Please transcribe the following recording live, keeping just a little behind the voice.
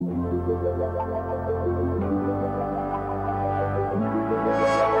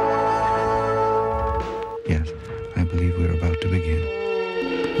Yes, I believe we're about to begin.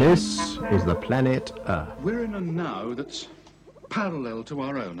 This is the planet Earth. We're in a now that's parallel to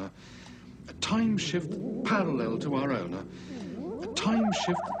our own, a time shift parallel to our own, a time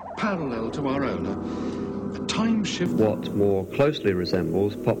shift parallel to our own, a time shift... What more closely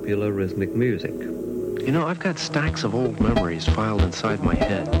resembles popular rhythmic music. You know, I've got stacks of old memories filed inside my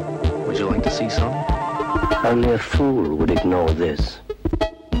head. Would you like to see some? Only a fool would ignore this.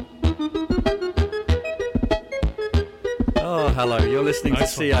 Oh, hello. You're listening to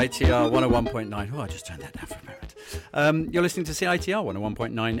CITR 101.9. Oh, I just turned that down for a moment. You're listening to CITR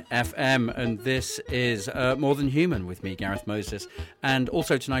 101.9 FM, and this is More Than Human with me, Gareth Moses, and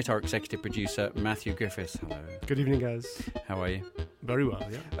also tonight our executive producer, Matthew Griffiths. Hello. Good evening, guys. How are you? Very well,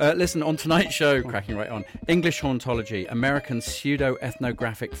 yeah. Listen, on tonight's show, cracking right on, English hauntology, American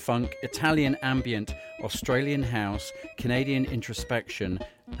pseudo-ethnographic funk, Italian ambient, Australian house, Canadian introspection,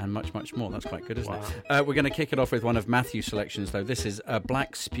 and much, much more. That's quite good, isn't it? We're going to kick it off with one of Matthew's selections, though. This is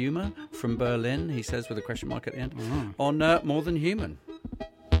Black Spuma from Berlin, he says, with a question mark at the end, on More Than Human.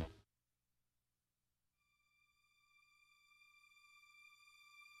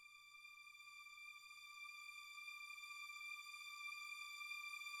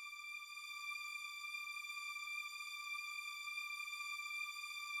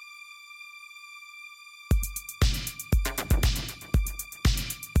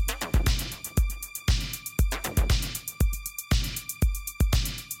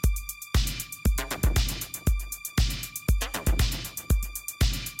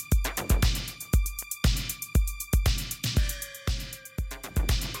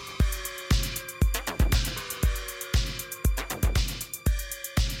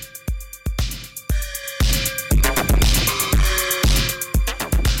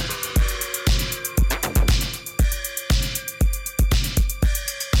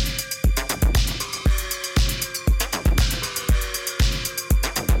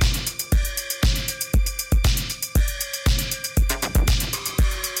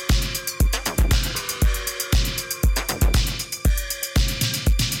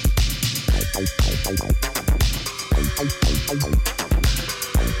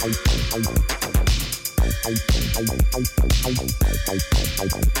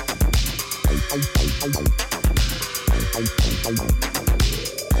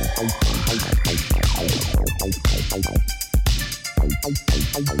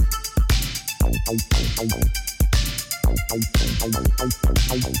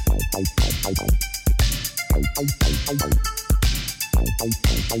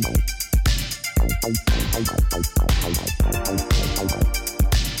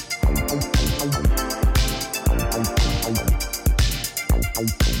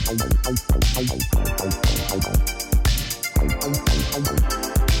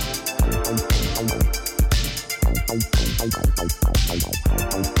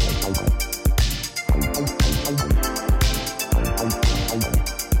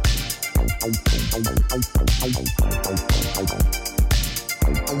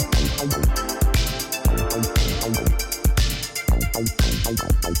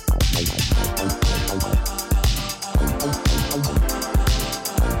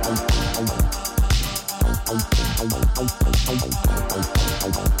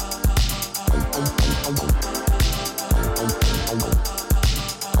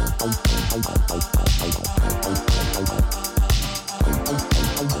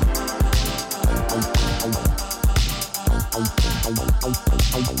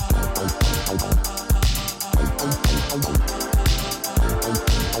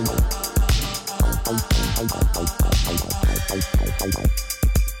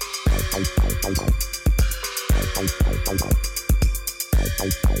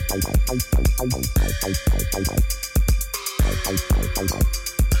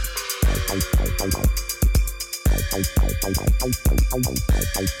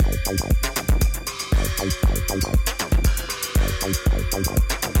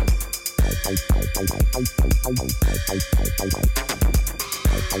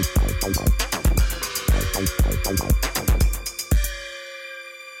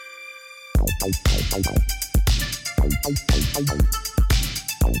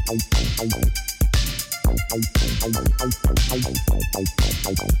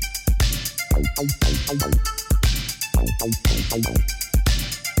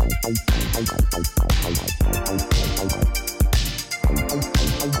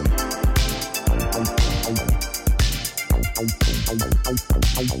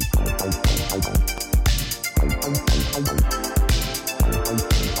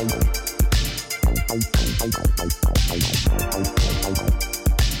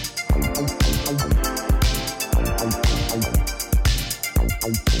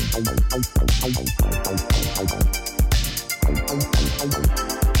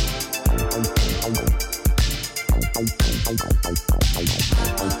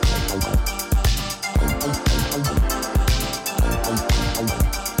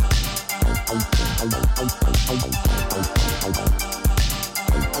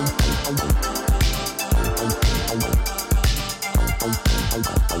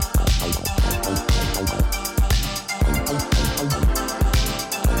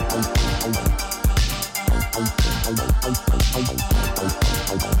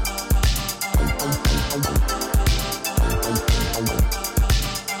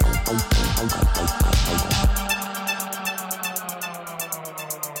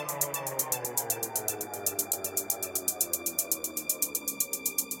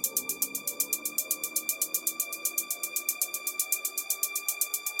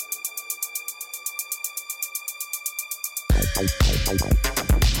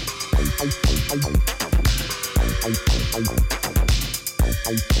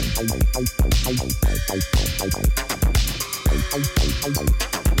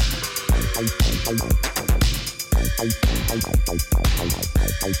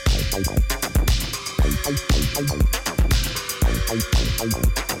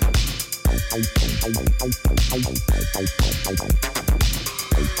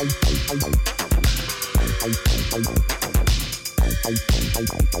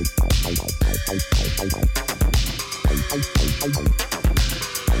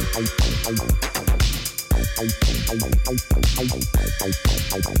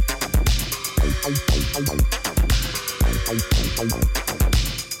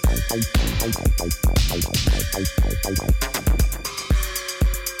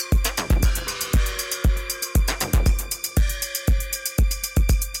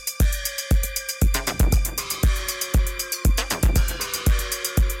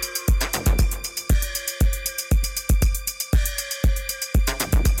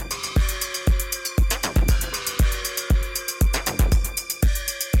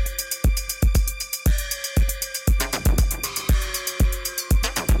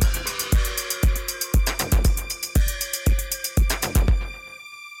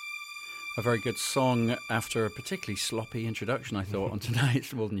 A very good song after a particularly sloppy introduction, I thought, on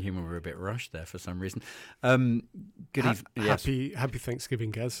tonight's More Than Human. We're a bit rushed there for some reason. Good evening. Yes. Happy Thanksgiving,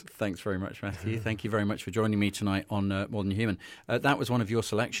 Gaz. Thanks very much, Matthew. Thank you very much for joining me tonight on More Than Human. That was one of your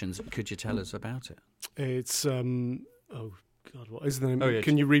selections. Could you tell us about it? It's, oh God, what is the name? Oh, yeah,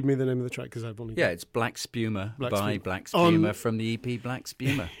 Can you read me the name of the track? Because I've only... Yeah, it's Black Spuma Black by Spuma. Black Spuma from the EP Black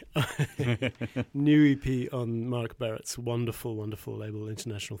Spuma. New EP on Mark Barrett's wonderful, wonderful label,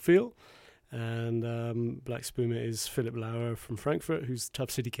 International Feel. And Black Spuma is Philip Lauer from Frankfurt, who's Tough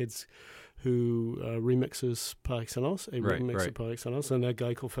City Kids, who remixes par excellence, remixer par excellence, and a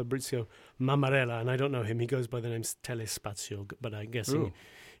guy called Fabrizio Mamarella, and I don't know him. He goes by the name Telespazio, but I'm guessing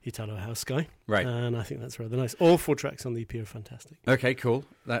Italo house guy. Right. And I think that's rather nice. All 4 tracks on the EP are fantastic. Okay, cool.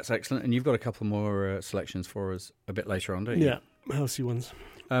 That's excellent. And you've got a couple more selections for us a bit later on, don't you? Yeah, housey ones.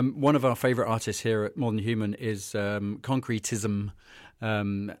 One of our favourite artists here at More Than Human is Concretism,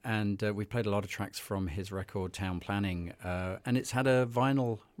 and we played a lot of tracks from his record Town Planning, and it's had a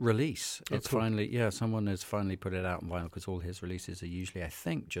vinyl release. It's cool. finally, someone has finally put it out on vinyl, because all his releases are usually, I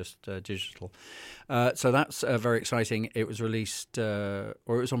think, just digital. So that's very exciting. It was released, or it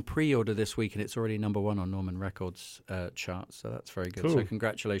was on pre-order this week, and it's already #1 on Norman Records charts, so that's very good. Cool. So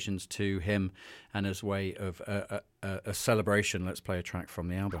congratulations to him, and as a way of a celebration, let's play a track from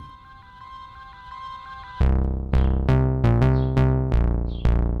the album.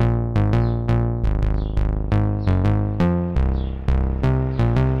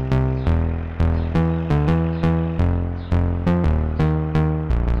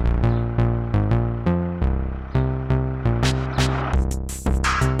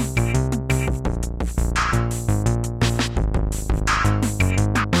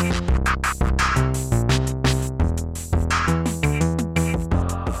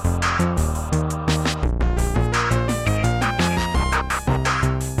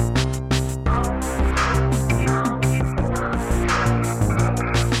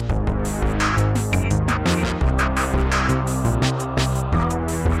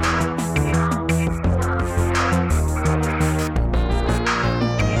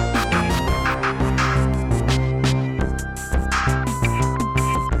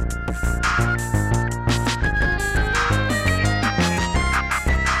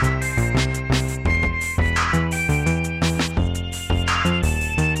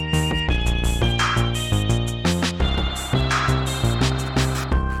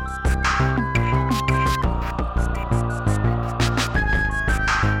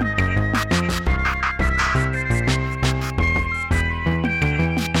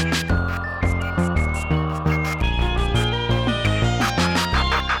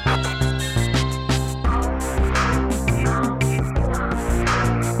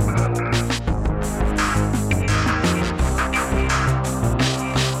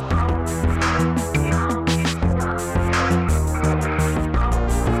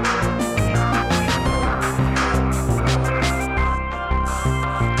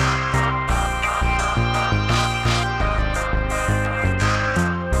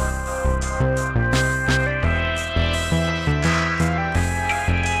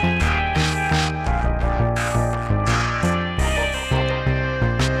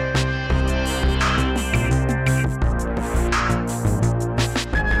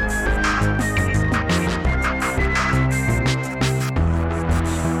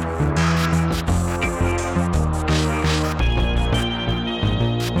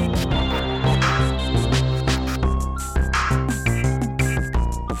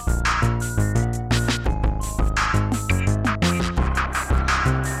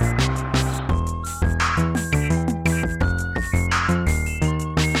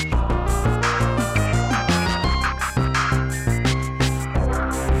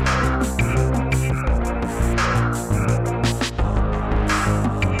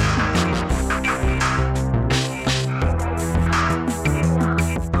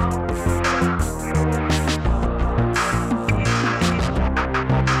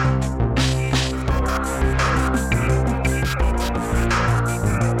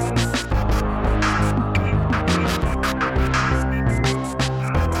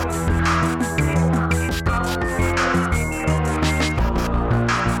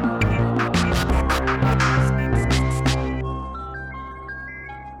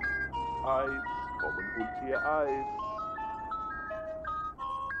 eyes.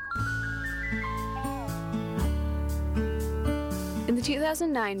 In the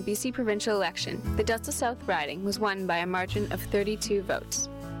 2009 BC provincial election, the Delta South riding was won by a margin of 32 votes.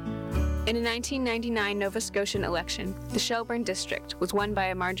 In a 1999 Nova Scotian election, the Shelburne district was won by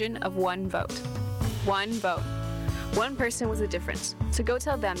a margin of 1 vote. 1 vote. One person was the difference, so go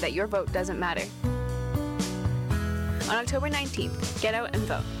tell them that your vote doesn't matter. On October 19th, get out and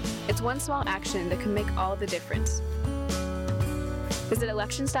vote. It's one small action that can make all the difference. Visit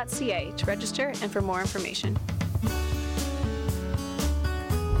elections.ca to register and for more information.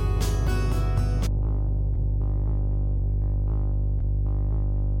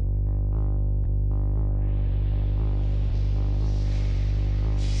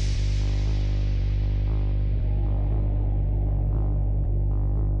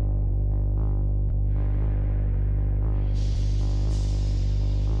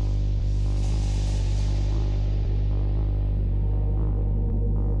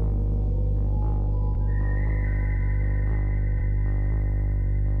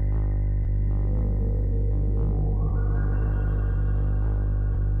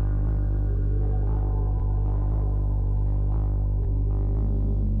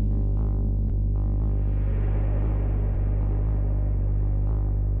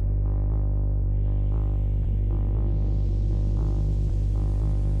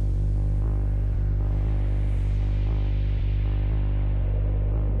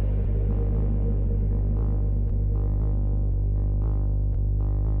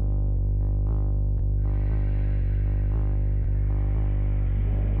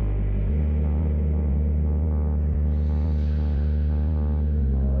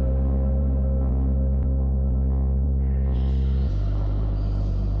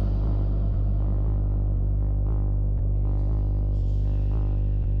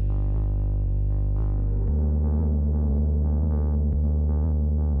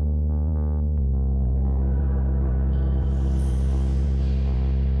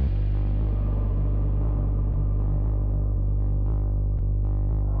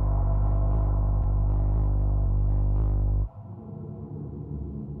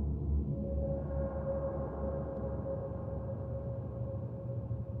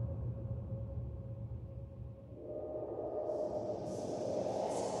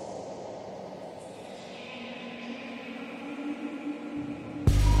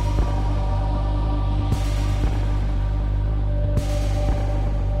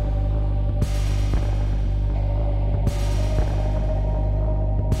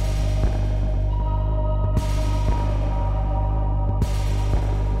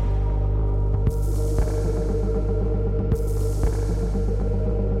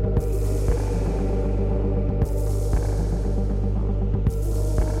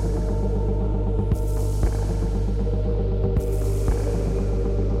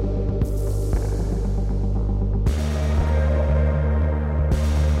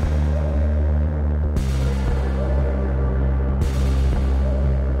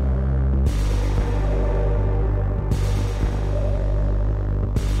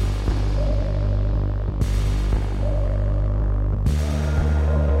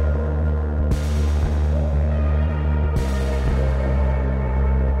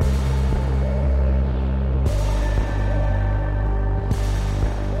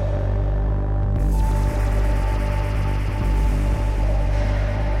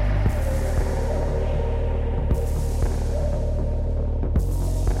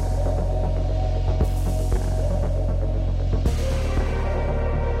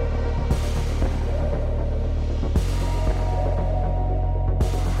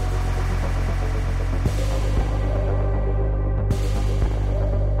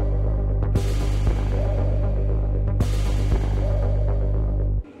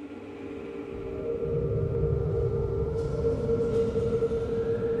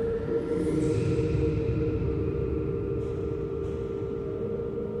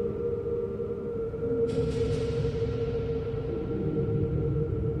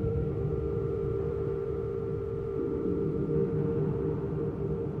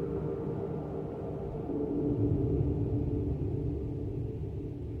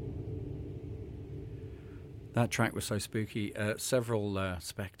 That track was so spooky. Several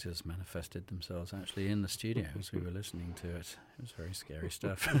spectres manifested themselves actually in the studio as we were listening to it. It was very scary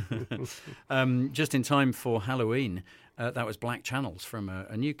stuff. Just in time for Halloween, that was Black Channels from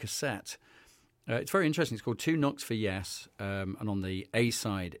a new cassette. It's very interesting. It's called Two Knocks for Yes, and on the A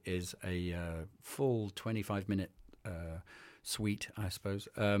side is a full 25-minute suite, I suppose.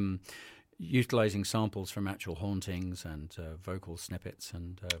 utilizing samples from actual hauntings and vocal snippets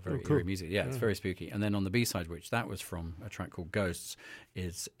and very cool. eerie music. Yeah, it's very spooky. And then on the B-side, which that was from a track called Ghosts,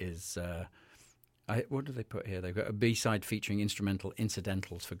 what do they put here? They've got a B-side featuring instrumental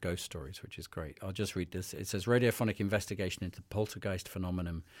incidentals for ghost stories, which is great. I'll just read this. It says, radiophonic investigation into poltergeist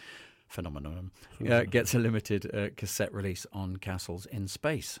phenomenon gets a limited cassette release on Castles in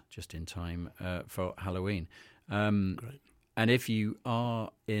Space, just in time for Halloween. Great. And if you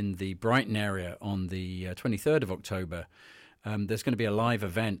are in the Brighton area on the 23rd of October, there's going to be a live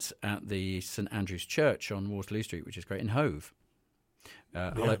event at the St Andrew's Church on Waterloo Street, which is great, in Hove.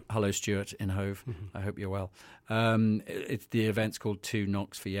 Hello, Stuart in Hove. Mm-hmm. I hope you're well. The event's called Two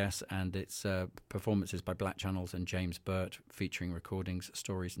Knocks for Yes, and it's performances by Black Channels and James Burt, featuring recordings,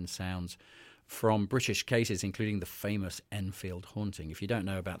 stories and sounds from British cases, including the famous Enfield haunting. If you don't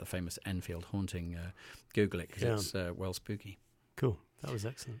know about the famous Enfield haunting, Google it, because it's well spooky. Cool. That was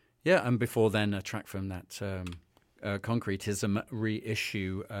excellent. Yeah, and before then, a track from that Concretism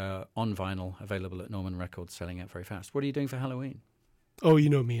reissue on vinyl, available at Norman Records, selling out very fast. What are you doing for Halloween? Oh, you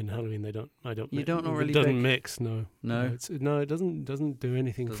know me and Halloween. You don't really. It doesn't mix. No. It doesn't do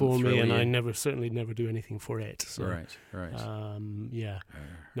anything for me, and I certainly never do anything for it. So, right.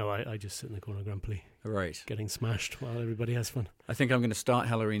 No, I just sit in the corner grumpily. Right. Getting smashed while everybody has fun. I think I'm going to start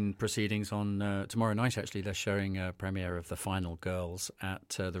Halloween proceedings on tomorrow night. Actually, they're showing a premiere of The Final Girls at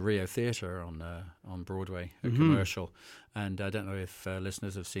the Rio Theatre on Broadway, a commercial. And I don't know if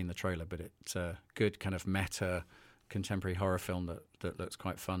listeners have seen the trailer, but it's a good kind of meta contemporary horror film that looks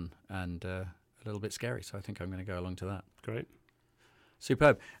quite fun and a little bit scary, so I think I'm going to go along to that. Great.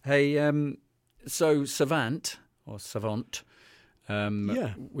 Superb. Hey, so Savant, we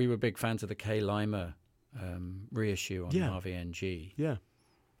were big fans of the Kay Lima reissue on RVNG. Yeah.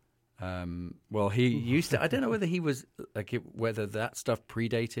 Well, he used to, I don't know whether he was, whether that stuff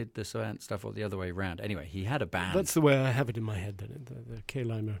predated the Savant stuff or the other way around. Anyway, he had a band. That's the way I have it in my head. The Kay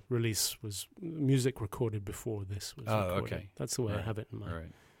Lima release was music recorded before this was recorded. Okay. That's the way I have it in my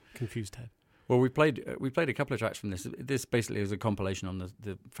confused head. Well, we played a couple of tracks from this. This basically is a compilation on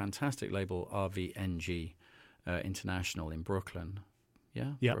the fantastic label RVNG International in Brooklyn.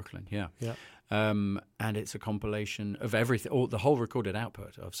 Yeah, Brooklyn. Yeah. And it's a compilation of everything, the whole recorded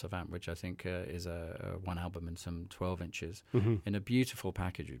output of Savant, which I think is a one album and some 12 inches in a beautiful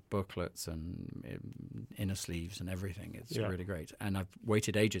package with booklets and inner sleeves and everything. It's really great. And I've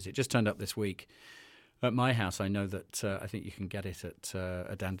waited ages. It just turned up this week at my house. I know that I think you can get it at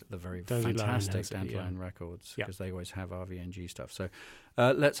the very fantastic Dandelion Records, because they always have RVNG stuff. So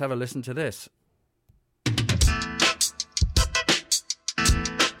let's have a listen to this.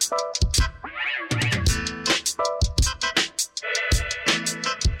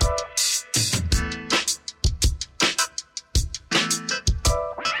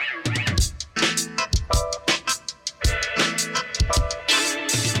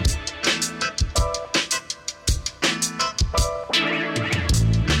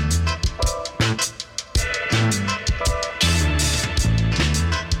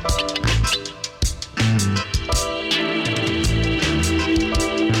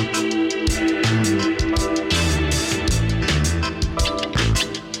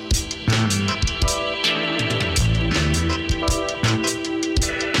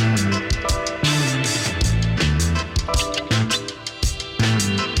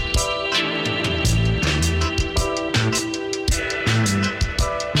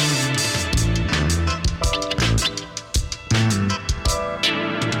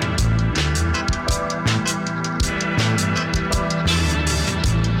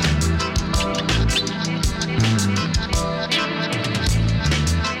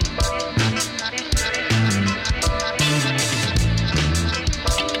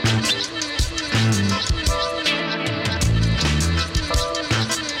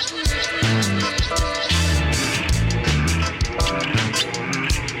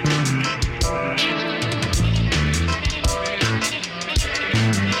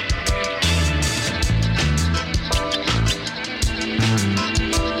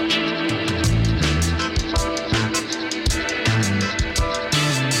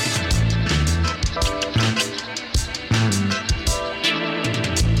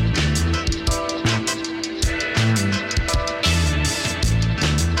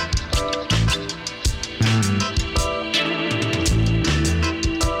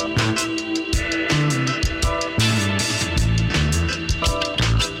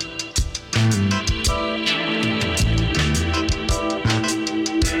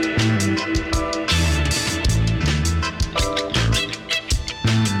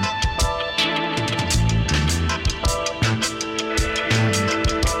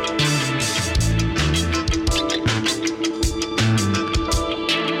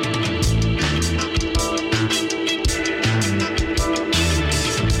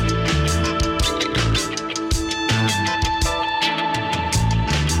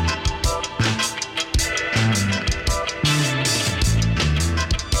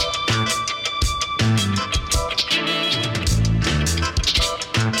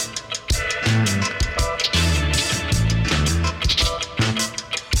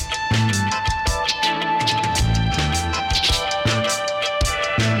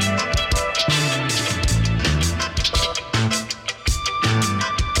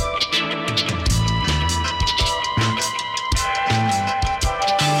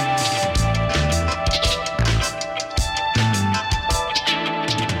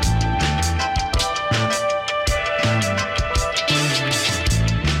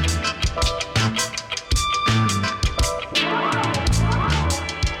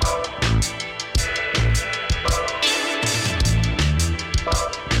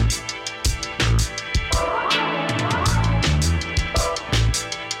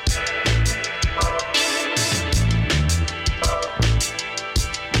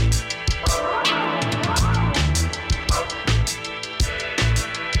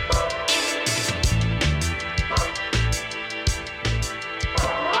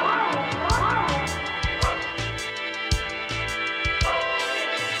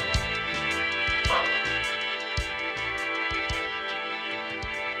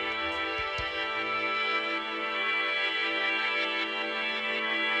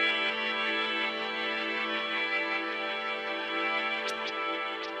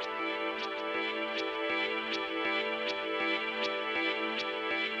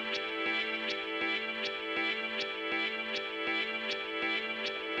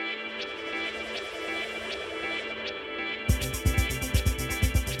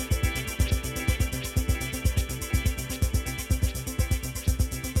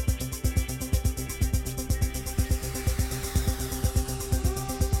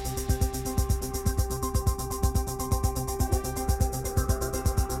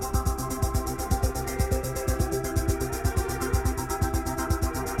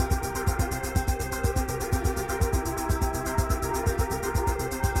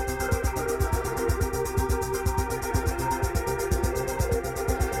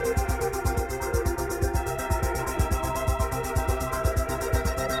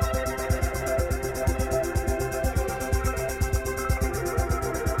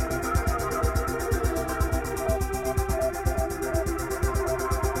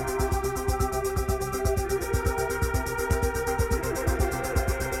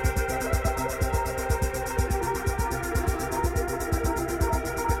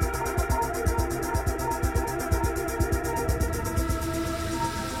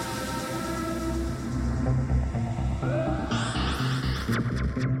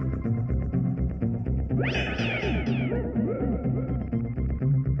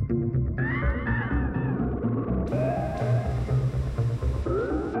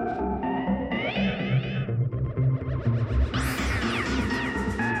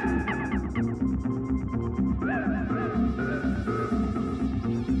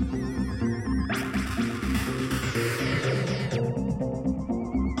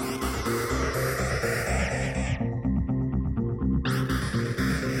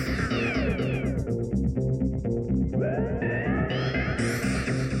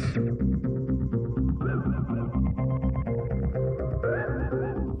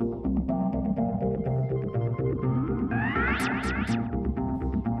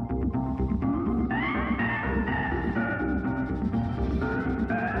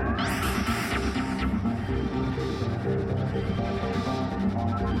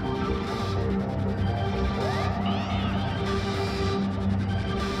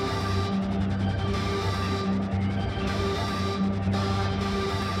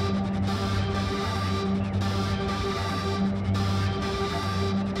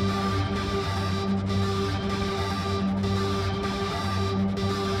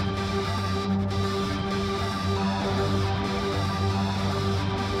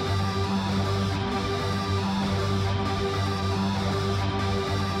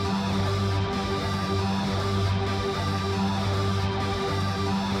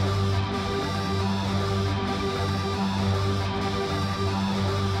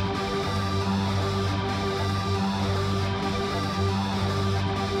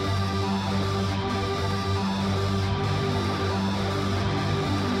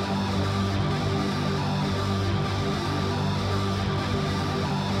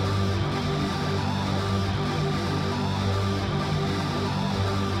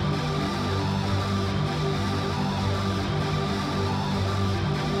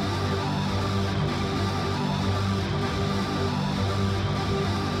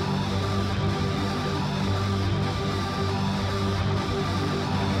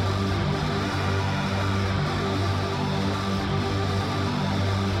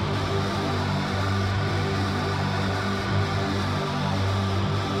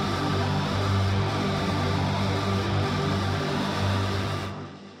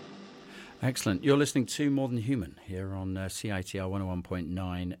 Excellent. You're listening to More Than Human here on CITR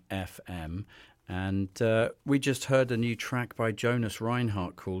 101.9 FM. And we just heard a new track by Jonas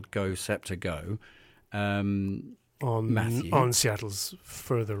Reinhardt called Go Scepter Go. Matthew. On Seattle's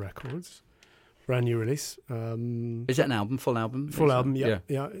Further Records. Brand new release. Is it an album? Full album? Full album, yeah.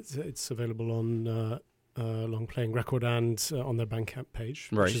 It's available on Long Playing Record and on their Bandcamp page,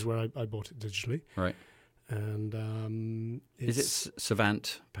 right, which is where I bought it digitally. Right. And is it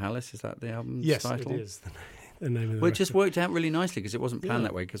Savant Palace? Is that the album's title? Yes, it is the name of the Well, record. it just worked out really nicely because it wasn't planned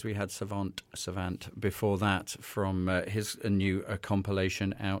that way, because we had Savant before that from his new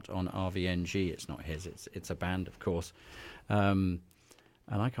compilation out on RVNG. It's not his, it's a band, of course. And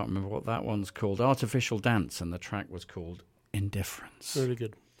I can't remember what that one's called. Artificial Dance, and the track was called Indifference. Really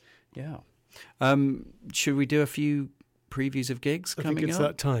good. Yeah. Should we do a few previews of gigs coming up? I think it's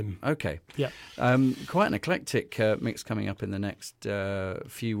that time. Okay. Yeah. Quite an eclectic mix coming up in the next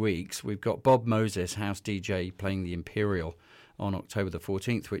few weeks. We've got Bob Moses, house DJ, playing the Imperial on October the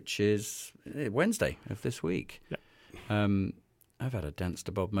 14th, which is Wednesday of this week. Yeah. I've had a dance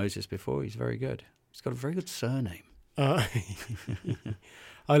to Bob Moses before. He's very good. He's got a very good surname. I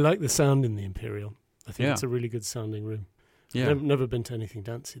like the sound in the Imperial. I think it's a really good sounding room. Yeah. Never been to anything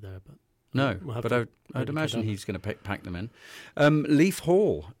dancey there, but no. But I'd imagine he's going to pack them in. Leaf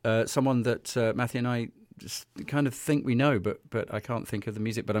Hall, someone that Matthew and I just kind of think we know, but I can't think of the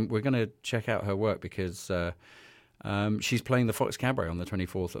music. But we're going to check out her work because she's playing the Fox Cabaret on the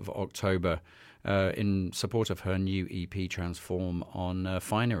 24th of October in support of her new EP Transform on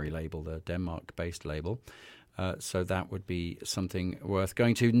Finery label, the Denmark-based label. So that would be something worth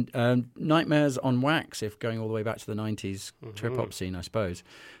going to. Nightmares on Wax, if going all the way back to the 90s trip-hop scene, I suppose.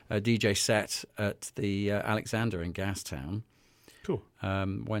 A DJ set at the Alexander in Gastown. Cool.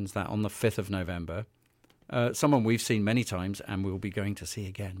 When's that? On the 5th of November. Someone we've seen many times and we'll be going to see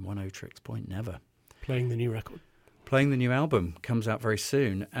again, 10 Tricks Point Never. Playing the new record. Playing the new album, comes out very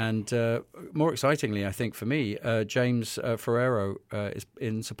soon. And more excitingly, I think, for me, James Ferrero is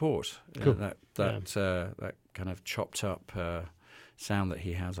in support. Cool. That kind of chopped up sound that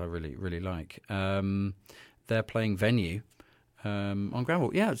he has, I really, really like. They're playing Venue on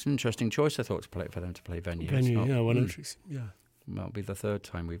Gravel. Yeah, it's an interesting choice, I thought, for them to play Venue. That'll be the third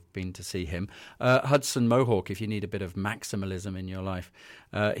time we've been to see him. Hudson Mohawk, if you need a bit of maximalism in your life,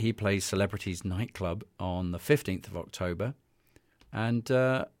 he plays Celebrities Nightclub on the 15th of October. And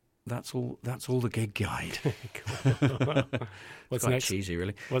that's all the gig guide. What's quite next? Cheesy,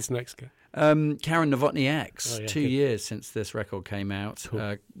 really. What's next? Karen Novotny X. 2 good. years since this record came out,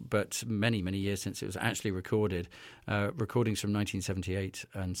 Cool. but many, many years since it was actually recorded. Recordings from 1978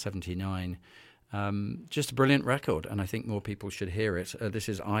 and 79. Just a brilliant record, and I think more people should hear it. This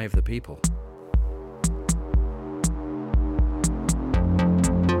is Eye of the People.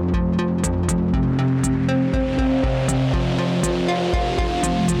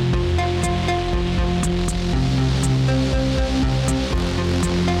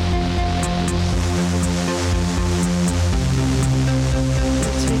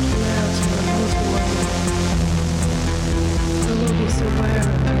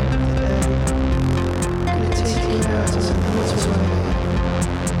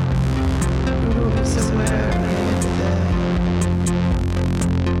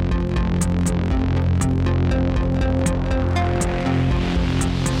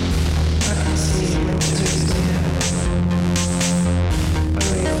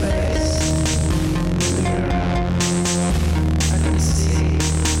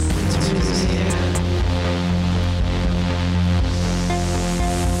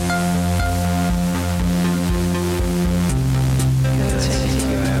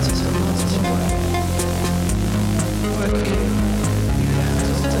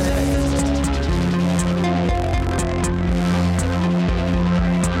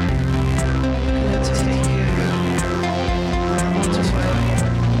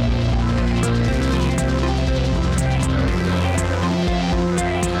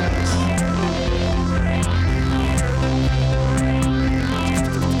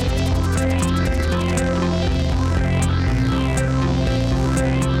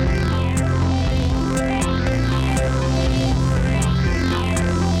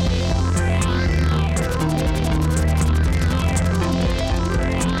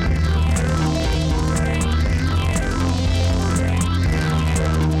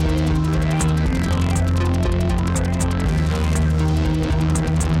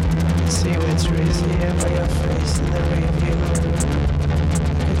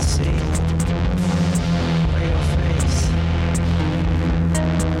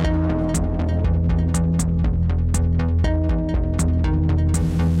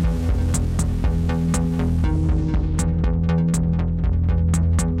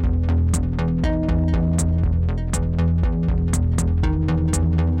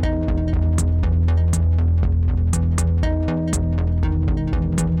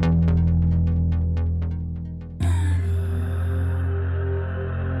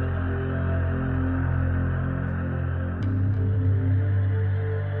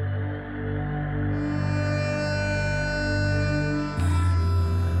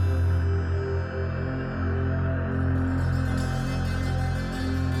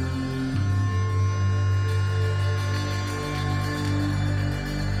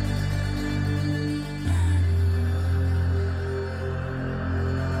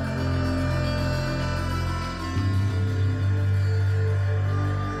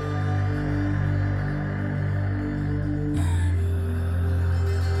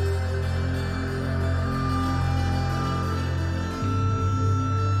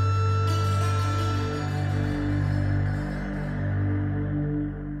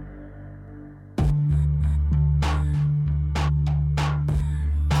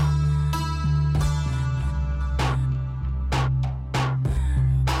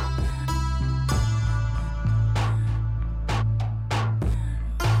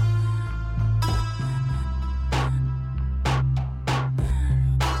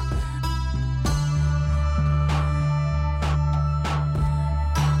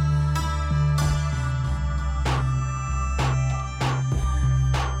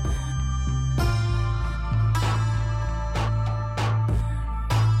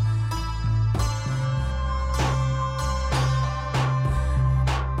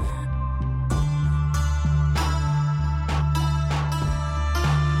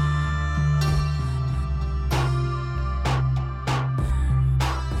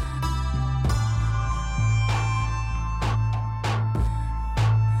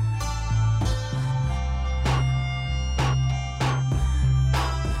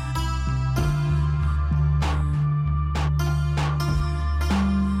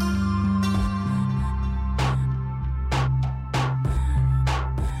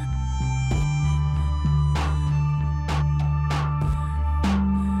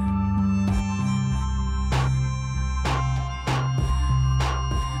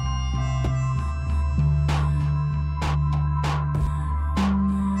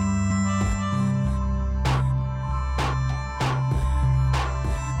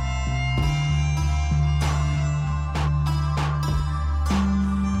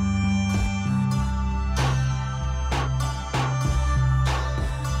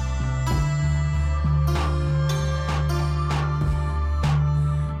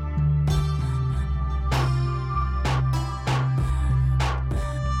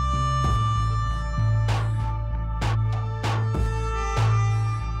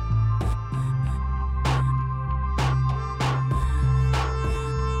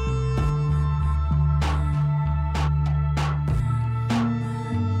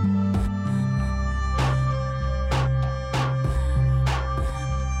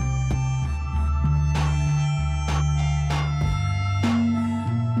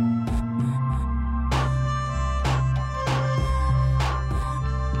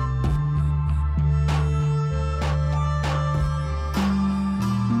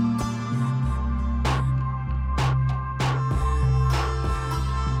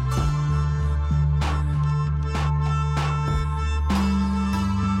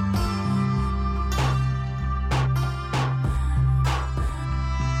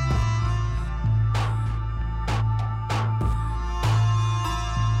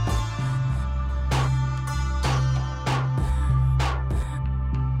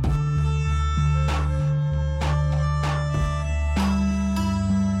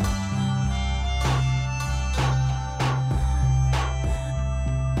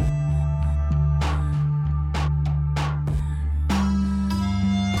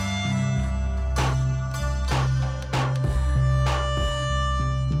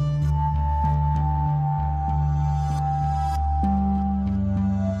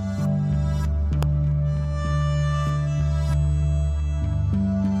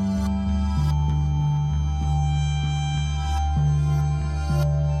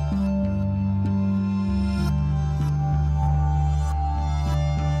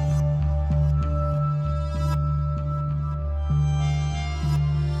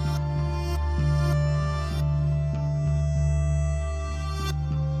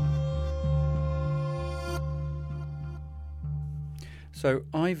 So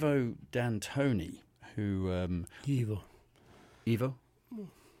Ivo D'Antoni, who Ivo.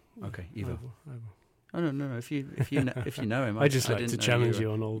 Okay, Ivo. Ivo. Oh no! If you know him, I just like to challenge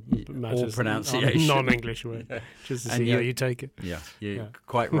you on all matters, all pronunciation, non-English words, just to see how you take it. Yeah, you're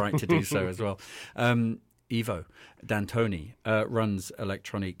quite right to do so as well. Ivo D'Antoni runs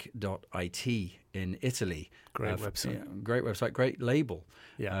electronic.it in Italy. Great website. Yeah, great website, great label.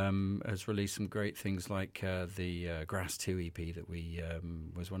 Yeah. Has released some great things like the Grass 2 EP that we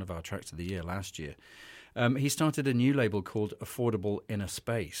was one of our tracks of the year last year. He started a new label called Affordable Inner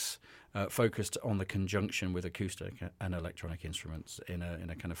Space, focused on the conjunction with acoustic and electronic instruments in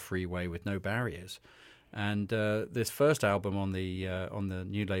a kind of free way with no barriers. And this first album on the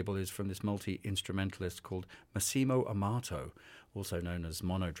new label is from this multi-instrumentalist called Massimo Amato, also known as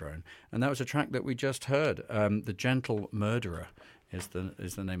Monodrone. And that was a track that we just heard. The Gentle Murderer is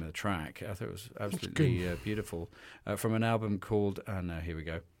the name of the track. I thought it was absolutely beautiful. From an album called, here we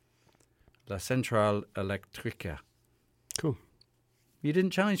go, La Centrale Electrica. Cool. You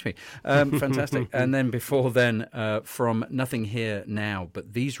didn't challenge me. Fantastic. And then before then, from Nothing Here Now,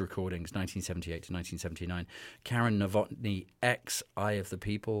 but these recordings, 1978 to 1979, Karen Novotny, X, Eye of the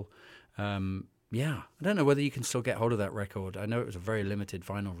People. I don't know whether you can still get hold of that record. I know it was a very limited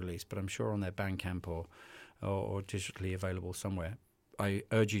vinyl release, but I'm sure on their Bandcamp or digitally available somewhere. I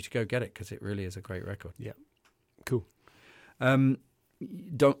urge you to go get it because it really is a great record. Yeah. Cool.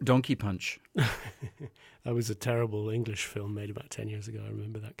 Donkey Punch. That was a terrible English film made about 10 years ago. I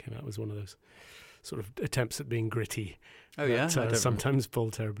remember that came out. It was one of those sort of attempts at being gritty. Oh, yeah? Sometimes fall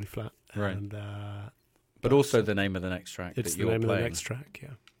terribly flat. Right. And, but also the name of the next track it's that you're the name playing. of the next track, yeah.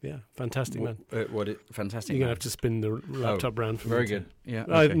 Yeah, fantastic, man. Fantastic. You're going to have to spin the laptop round for me. Very good. Yeah.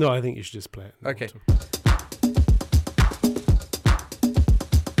 Okay. No, I think you should just play it. Okay.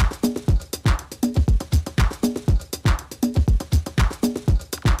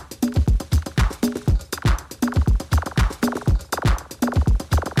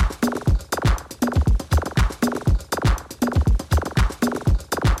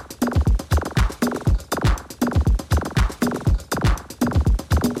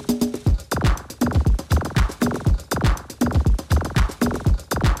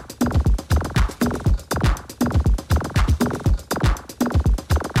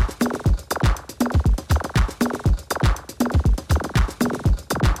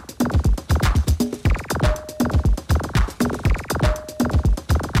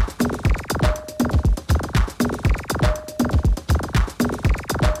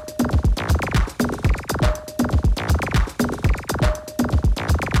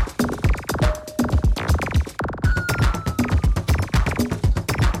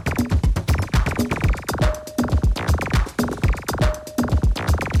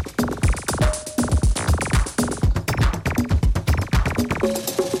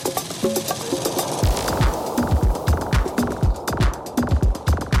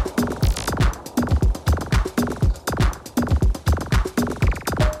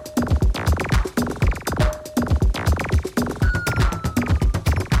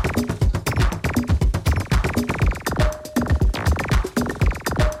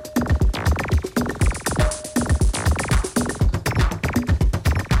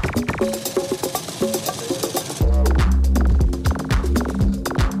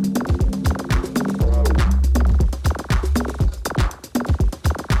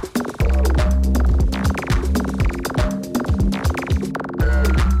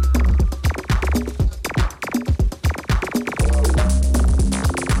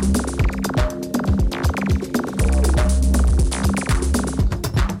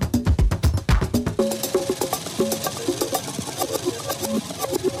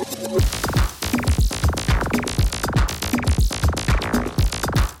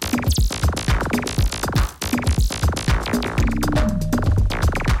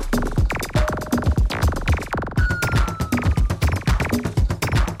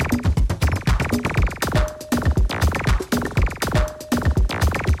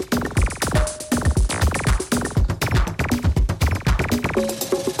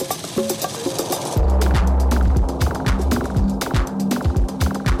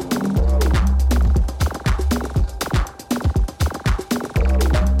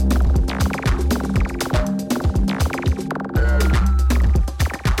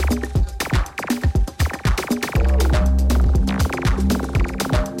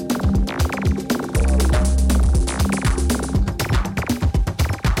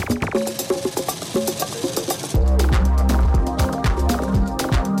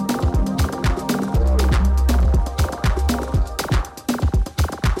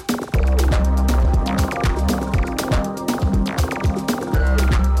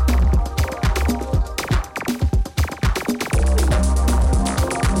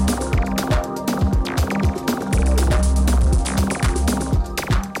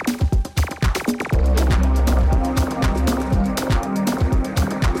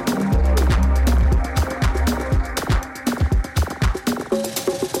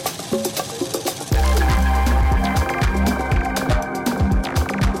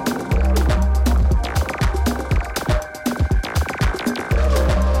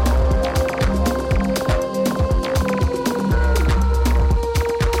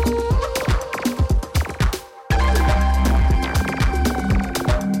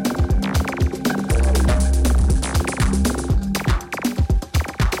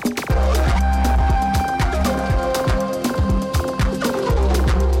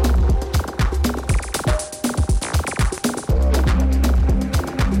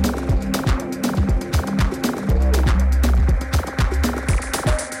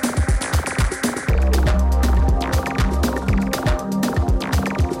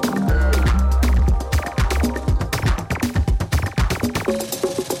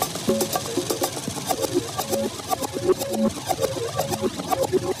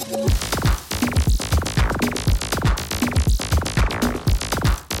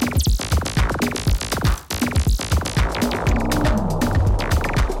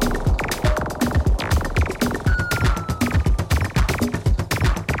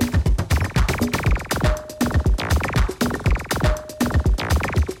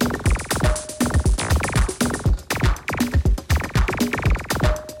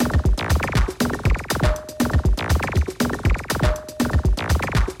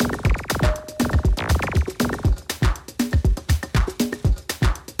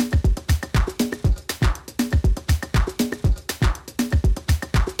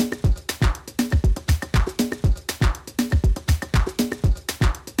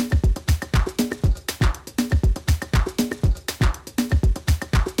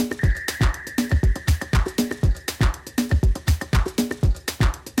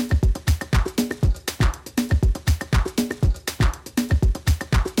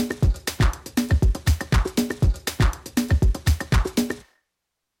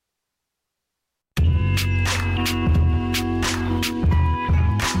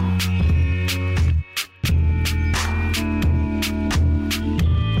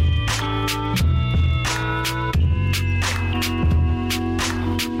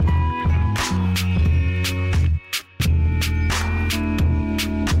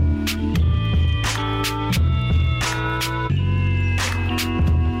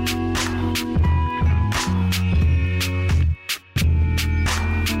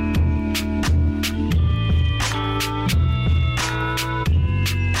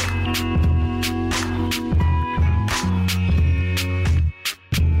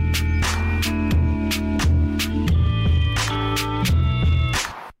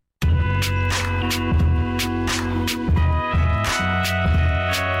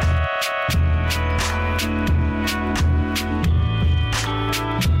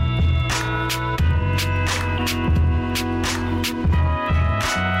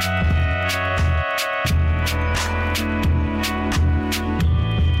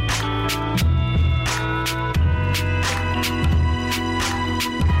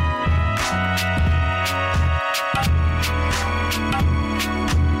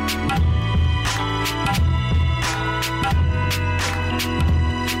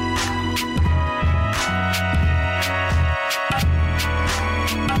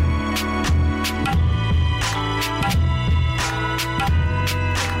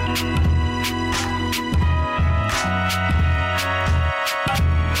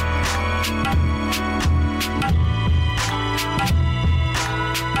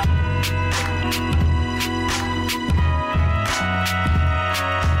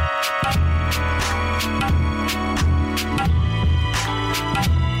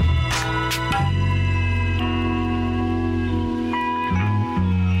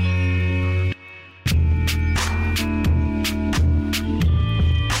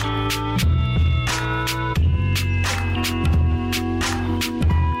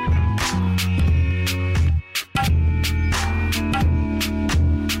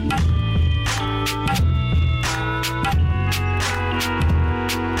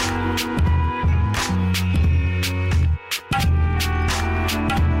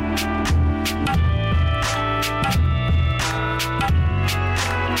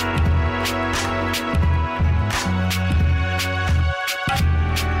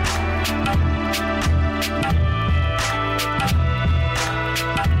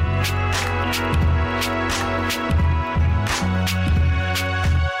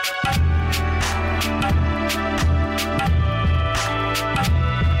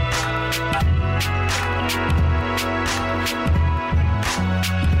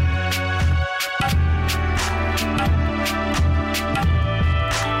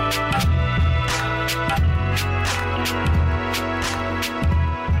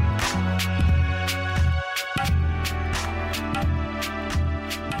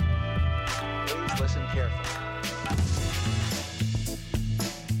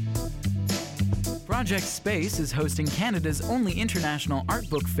 Project Space is hosting Canada's only international art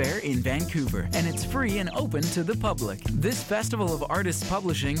book fair in Vancouver, and it's free and open to the public. This festival of artists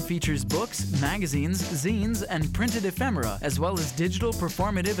publishing features books, magazines, zines, and printed ephemera, as well as digital,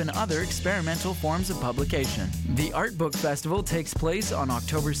 performative, and other experimental forms of publication. The Art Book Festival takes place on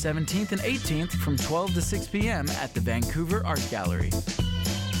October 17th and 18th from 12 to 6 p.m. at the Vancouver Art Gallery.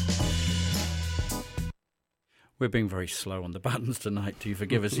 We're being very slow on the buttons tonight. Do you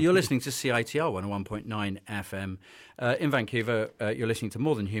forgive us? You're listening to CITR 101.9 FM. In Vancouver, you're listening to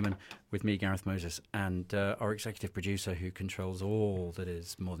More Than Human with me, Gareth Moses, and our executive producer who controls all that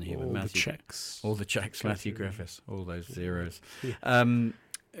is More Than Human. All Matthew, the checks. All the checks, Matthew Griffiths. All those zeros. Yeah.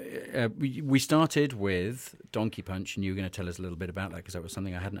 We started with Donkey Punch, and you were going to tell us a little bit about that because that was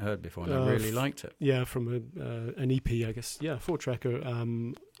something I hadn't heard before, and I really liked it. Yeah, from an EP, I guess. Yeah, 4-tracker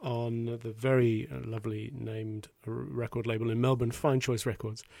on the very lovely named record label in Melbourne, Fine Choice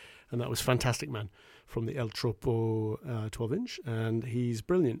Records, and that was Fantastic Man from the El Tropo 12-inch, and he's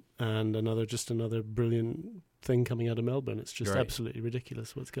brilliant, and another brilliant thing coming out of Melbourne. It's just absolutely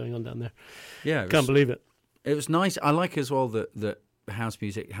ridiculous what's going on down there. Yeah, Can't believe it. It was nice. I like as well that house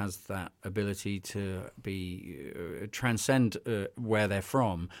music has that ability to be transcend where they're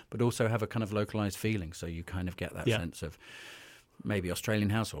from, but also have a kind of localized feeling. So you kind of get that sense of maybe Australian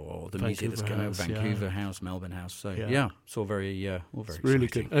house or the music that's going on, Vancouver house, Melbourne house. So it's all very it's really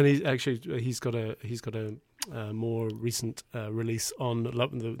good. And he's got a more recent release on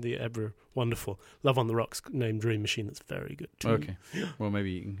the ever wonderful Love on the Rocks named Dream Machine. That's very good too. Okay, well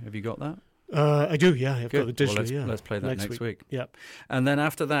maybe have you got that? I do, yeah. I've got the digital, well, let's play that next week. Yep. And then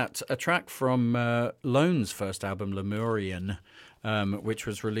after that, a track from Lone's first album, Lemurian, which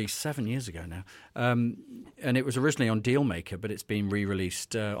was released 7 years ago now. And it was originally on Dealmaker, but it's been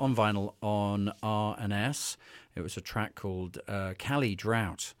re-released on vinyl on R&S. It was a track called Cali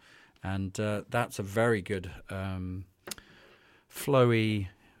Drought. And that's a very good flowy,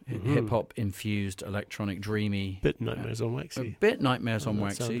 hip-hop infused, electronic, dreamy... Bit Nightmares on Waxy. A bit Nightmares on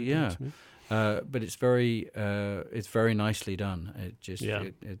Waxy, yeah. But it's very nicely done.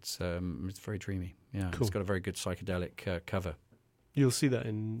 It's very dreamy. Yeah, cool. It's got a very good psychedelic cover. You'll see that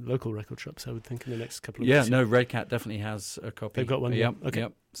in local record shops, I would think, in the next couple of Yeah, weeks. no, Red Cat definitely has a copy. They've got one. Yep. Okay.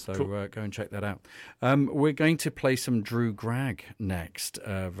 Yep. So cool. Go and check that out. We're going to play some Drew Gragg next.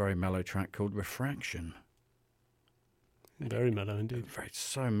 A very mellow track called Refraction. Very mellow indeed.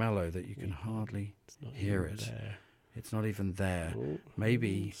 So mellow that you can hardly hear it. There. It's not even there. Oh,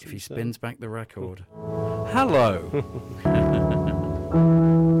 Maybe if he spins back the record. Hello.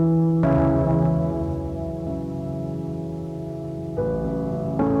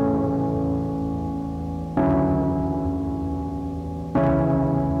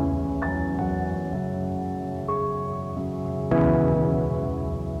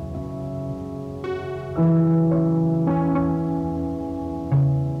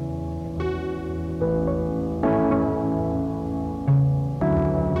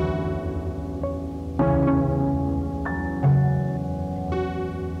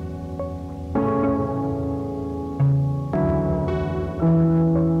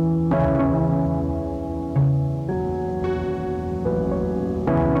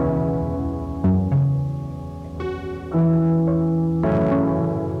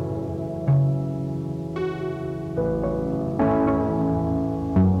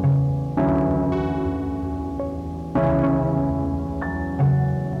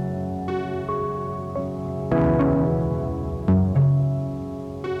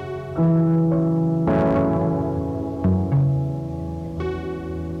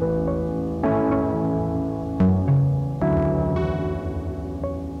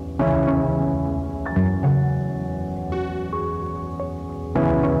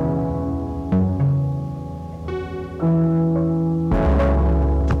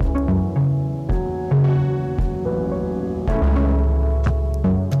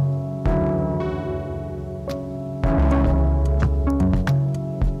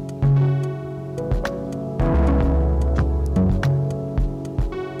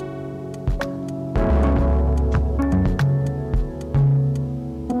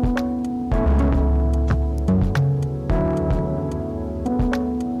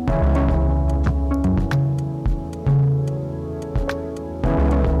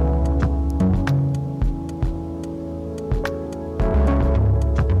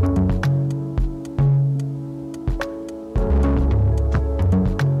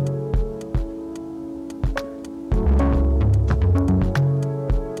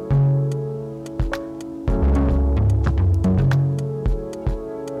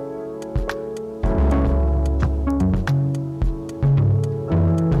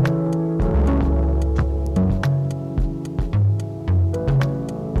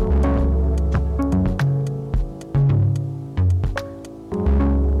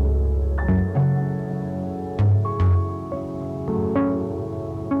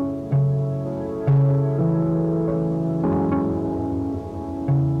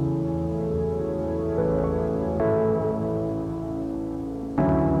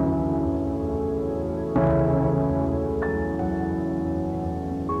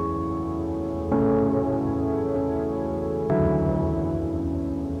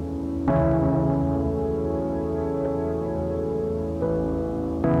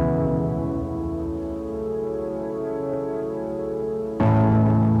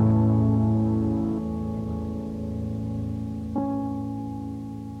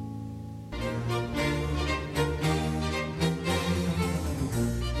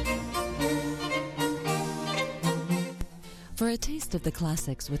 For a taste of the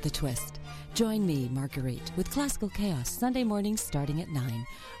classics with a twist, join me, Marguerite, with Classical Chaos Sunday mornings starting at 9,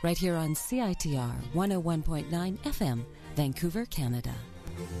 right here on CITR 101.9 FM, Vancouver, Canada.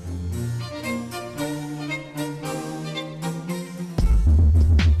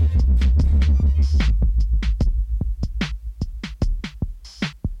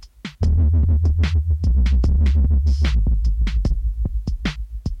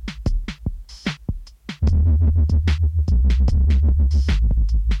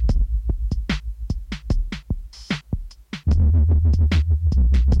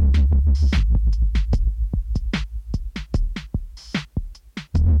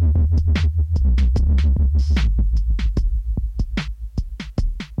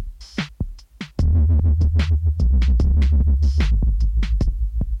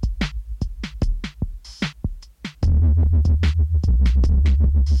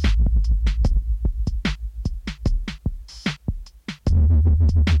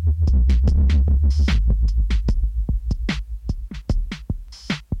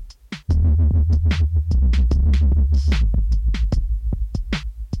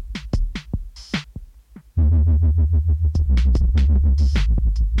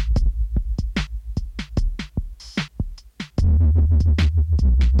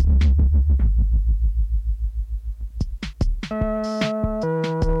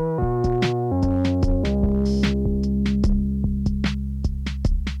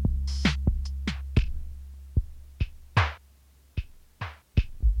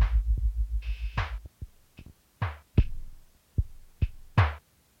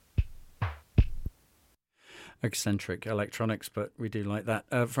 Eccentric electronics, but we do like that.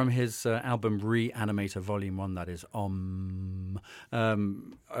 From his album Reanimator Volume 1, that is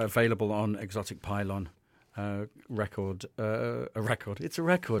available on Exotic Pylon record. It's a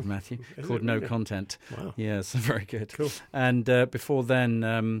record, Matthew, called No Content. Wow. Yes, very good. Cool. And before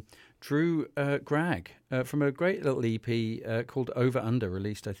then, Drew Gragg from a great little EP called Over Under,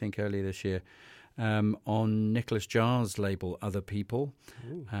 released, I think, earlier this year. On Nicholas Jar's label, Other People.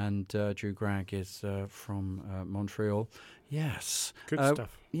 Ooh. And Drew Gragg is from Montreal. Yes. Good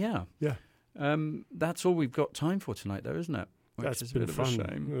stuff. Yeah. Yeah. That's all we've got time for tonight, though, isn't it? Which That's is been a bit fun. of a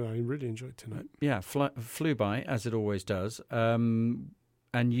shame. I really enjoyed tonight. Yeah, flew by, as it always does. And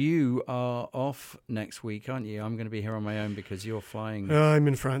you are off next week, aren't you? I'm going to be here on my own because you're flying. I'm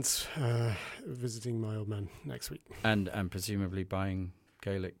in France visiting my old man next week. And presumably buying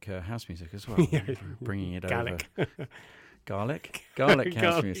Gaelic house music as well. Yeah. Bringing it Gaelic. over. Garlic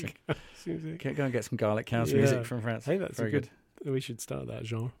house music. Go and get some garlic house music from France. Hey, that's very good. We should start that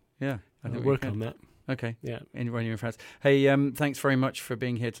genre. Yeah, I think work on that. Okay. Yeah. When you're in France. Hey, thanks very much for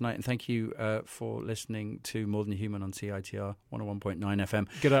being here tonight, and thank you for listening to More Than Human on CITR 101.9 FM.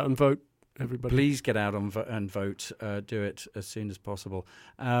 Get out and vote, everybody. Please get out and vote. Do it as soon as possible.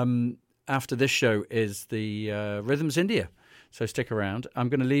 After this show is the Rhythms India. So stick around. I'm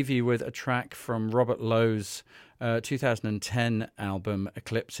going to leave you with a track from Robert Lowe's 2010 album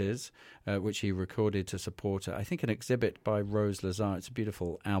Eclipses, which he recorded to support, I think, an exhibit by Rose Lazar. It's a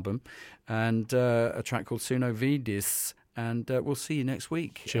beautiful album. And a track called Suno Vidis. And we'll see you next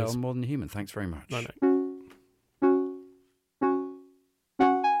week on More Than Human. Thanks very much. Bye.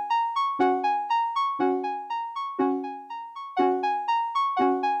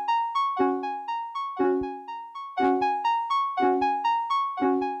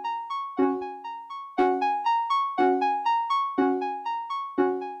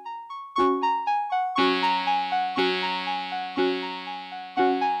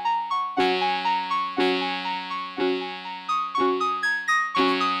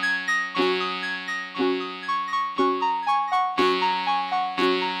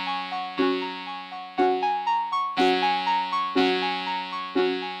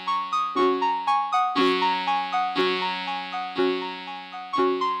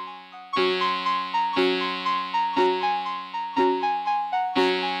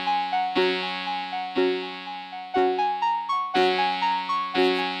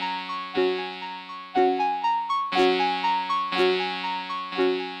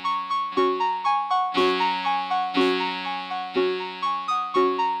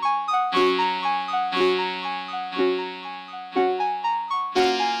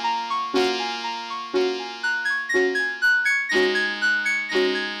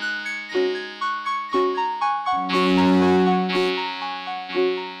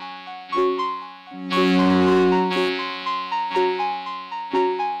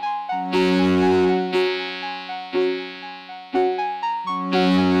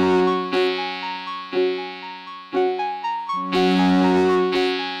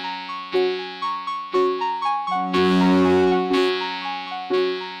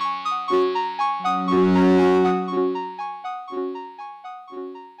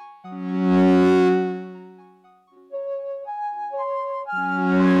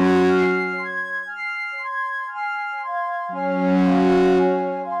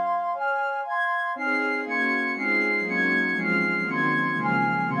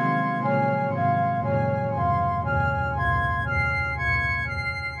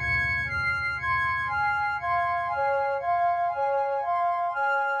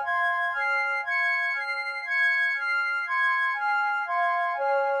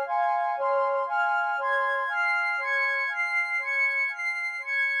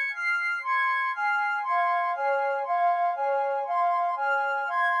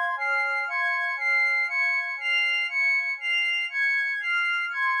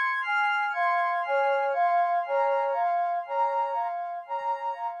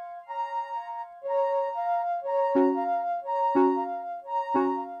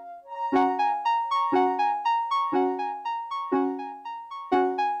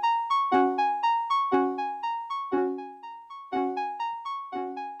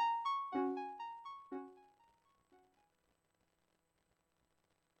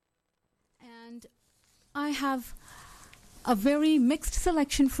 have a very mixed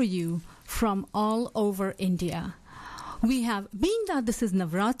selection for you from all over India. We have, being that this is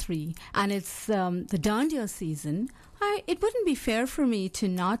Navratri and it's the Dandiya season, it wouldn't be fair for me to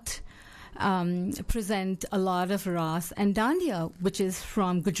not present a lot of Ras and Dandiya, which is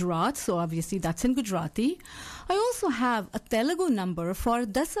from Gujarat, so obviously that's in Gujarati. I also have a Telugu number for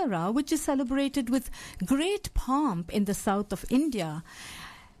Dasara, which is celebrated with great pomp in the south of India.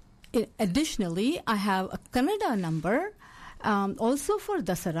 Additionally, I have a Kannada number also for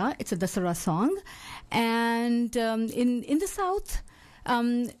Dasara. It's a Dasara song. And in the south,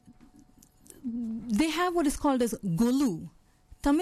 they have what is called as Golu.